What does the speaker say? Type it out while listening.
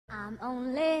I'm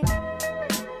only...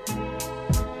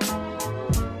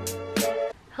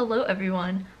 Hello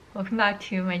everyone, welcome back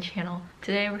to my channel.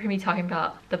 Today we're going to be talking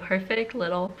about the perfect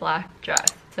little black dress.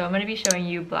 So I'm going to be showing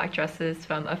you black dresses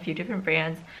from a few different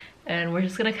brands, and we're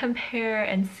just going to compare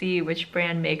and see which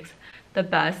brand makes the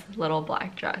best little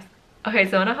black dress. Okay,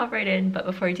 so I'm going to hop right in, but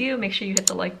before I do, make sure you hit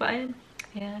the like button,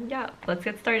 and yeah, let's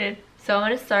get started. So I'm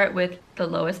going to start with the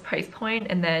lowest price point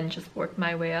and then just work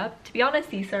my way up. To be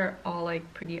honest, these are all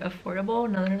like pretty affordable.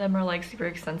 None of them are like super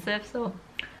expensive, so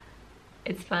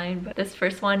it's fine. But this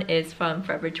first one is from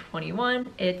Forever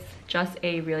 21. It's just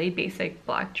a really basic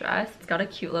black dress. It's got a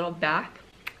cute little back.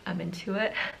 I'm into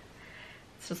it.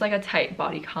 It's just like a tight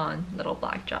bodycon little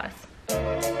black dress.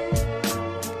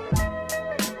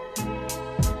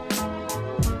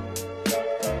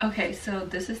 Okay, so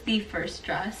this is the first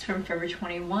dress from Forever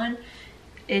 21.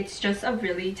 It's just a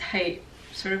really tight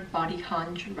sort of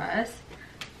bodycon dress,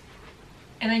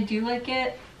 and I do like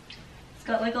it. It's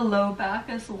got like a low back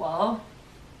as well.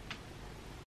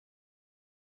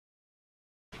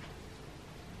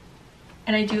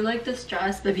 And I do like this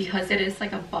dress, but because it is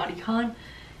like a bodycon,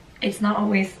 it's not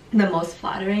always the most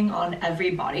flattering on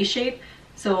every body shape.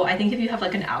 So I think if you have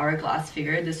like an hourglass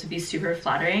figure, this would be super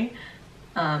flattering.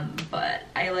 But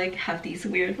I like have these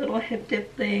weird little hip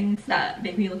dip things that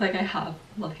make me look like I have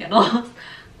love handles,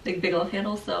 like big love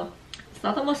handles, so it's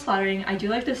not the most flattering. I do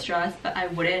like this dress, but I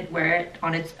wouldn't wear it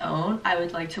on its own. I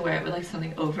would like to wear it with like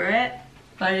something over it,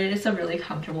 but it is a really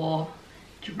comfortable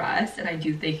dress, and I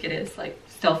do think it is like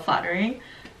still flattering,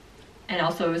 and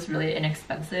also it was really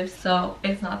inexpensive, so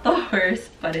it's not the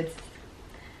worst, but it's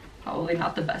probably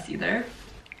not the best either.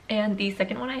 And the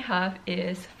second one I have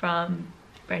is from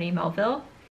Brandy Melville.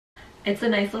 It's a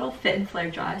nice little fit and flare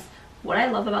dress. What I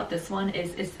love about this one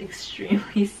is it's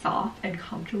extremely soft and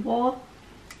comfortable,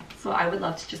 so I would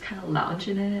love to just kind of lounge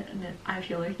in it, and I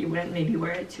feel like you wouldn't maybe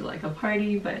wear it to like a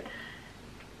party, but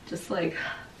just like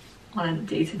on a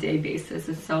day-to-day basis,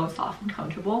 it's so soft and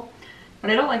comfortable.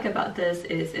 What I don't like about this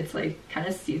is it's like kind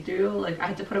of see-through. Like I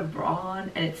had to put a bra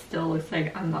on and it still looks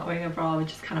like I'm not wearing a bra,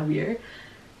 which is kind of weird.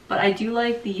 But I do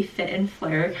like the fit and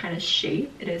flare kind of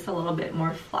shape. It is a little bit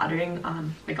more flattering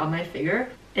like on my figure.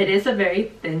 It is a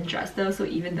very thin dress though, so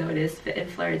even though it is fit and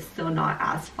flare, it's still not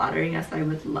as flattering as I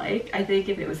would like. I think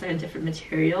if it was like a different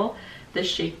material, the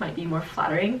shape might be more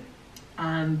flattering.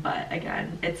 But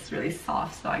again, it's really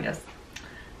soft, so I guess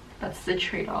that's the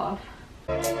trade-off.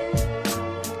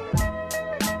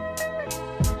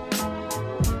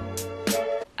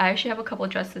 I actually have a couple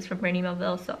dresses from Brandy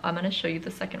Melville, so I'm going to show you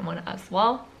the second one as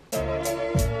well.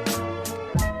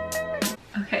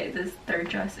 Okay, this third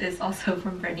dress is also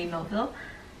from Brandy Melville.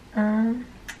 I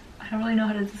don't really know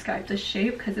how to describe the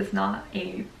shape because it's not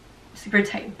a super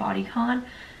tight bodycon,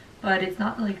 but it's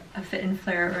not like a fit and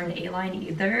flare or an A-line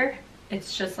either.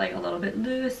 It's just like a little bit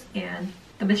loose, and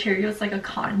the material is like a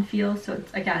cotton feel, so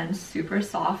it's again super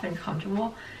soft and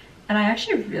comfortable. And I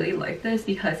actually really like this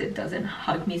because it doesn't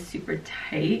hug me super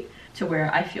tight to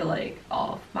where I feel like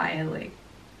all of my like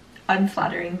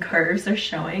unflattering curves are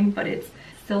showing, but it's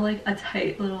still like a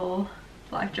tight little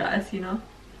black dress, you know?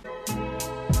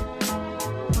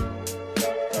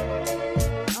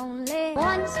 Only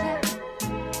one step.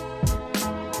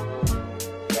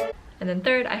 And then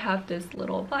third, I have this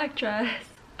little black dress,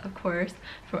 of course,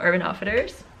 from Urban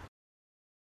Outfitters.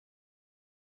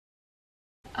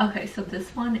 Okay, so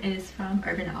this one is from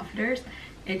Urban Outfitters.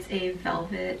 It's a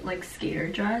velvet like skater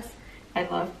dress. I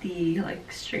love the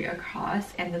like straight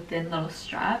across and the thin little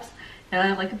straps. And what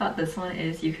I like about this one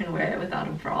is you can wear it without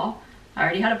a bra. I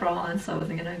already had a bra on, so I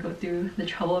wasn't gonna go through the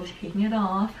trouble of taking it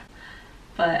off.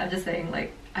 But I'm just saying,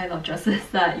 like, I love dresses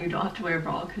that you don't have to wear a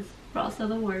bra because bras are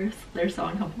the worst. They're so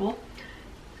uncomfortable.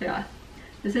 So yeah.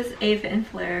 This is a fit and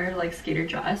flare like skater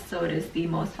dress, so it is the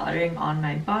most flattering on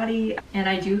my body, and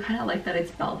I do kind of like that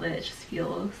it's velvet. It just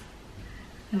feels,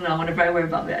 I don't know, whenever I wear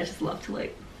velvet I just love to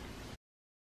like,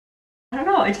 I don't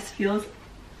know, it just feels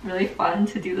really fun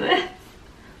to do this.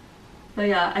 But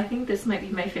yeah, I think this might be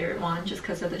my favorite one just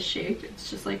because of the shape. It's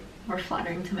just like more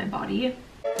flattering to my body.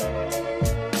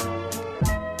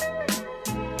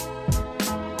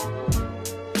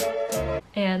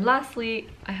 And lastly,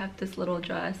 I have this little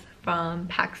dress from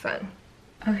PacSun.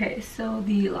 Okay, so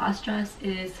the last dress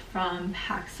is from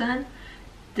PacSun.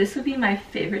 This would be my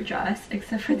favorite dress,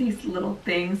 except for these little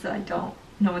things that I don't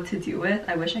know what to do with.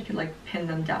 I wish I could like pin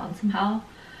them down somehow,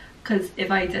 because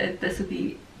if I did, this would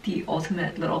be the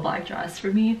ultimate little black dress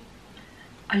for me.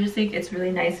 I just think it's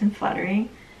really nice and flattering.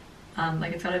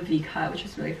 Like it's got a V-cut, which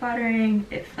is really flattering.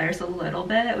 It flares a little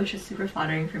bit, which is super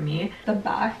flattering for me. The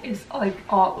back is like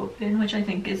all open, which I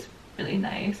think is really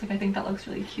nice. Like I think that looks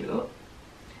really cute.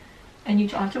 and you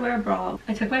don't have to wear a bra.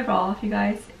 I took my bra off, you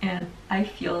guys, and I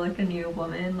feel like a new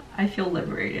woman. I feel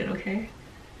liberated, okay?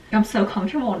 I'm so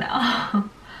comfortable now.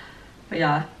 But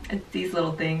yeah, it's these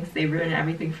little things, they ruin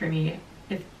everything for me.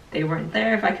 If they weren't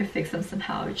there, if I could fix them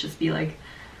somehow, it'd just be like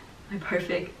my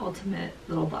perfect ultimate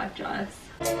little black dress.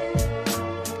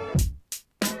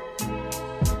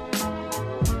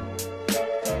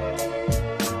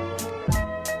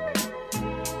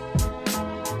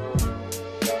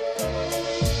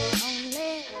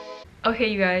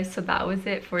 Okay, you guys, so that was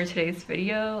it for today's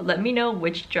video. Let me know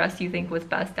which dress you think was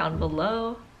best down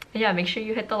below. And yeah, make sure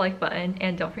you hit the like button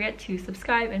and don't forget to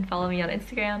subscribe and follow me on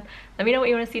Instagram. Let me know what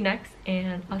you want to see next,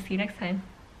 and I'll see you next time.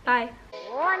 Bye!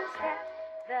 One step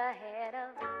ahead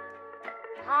of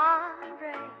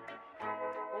heartbreak.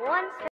 One step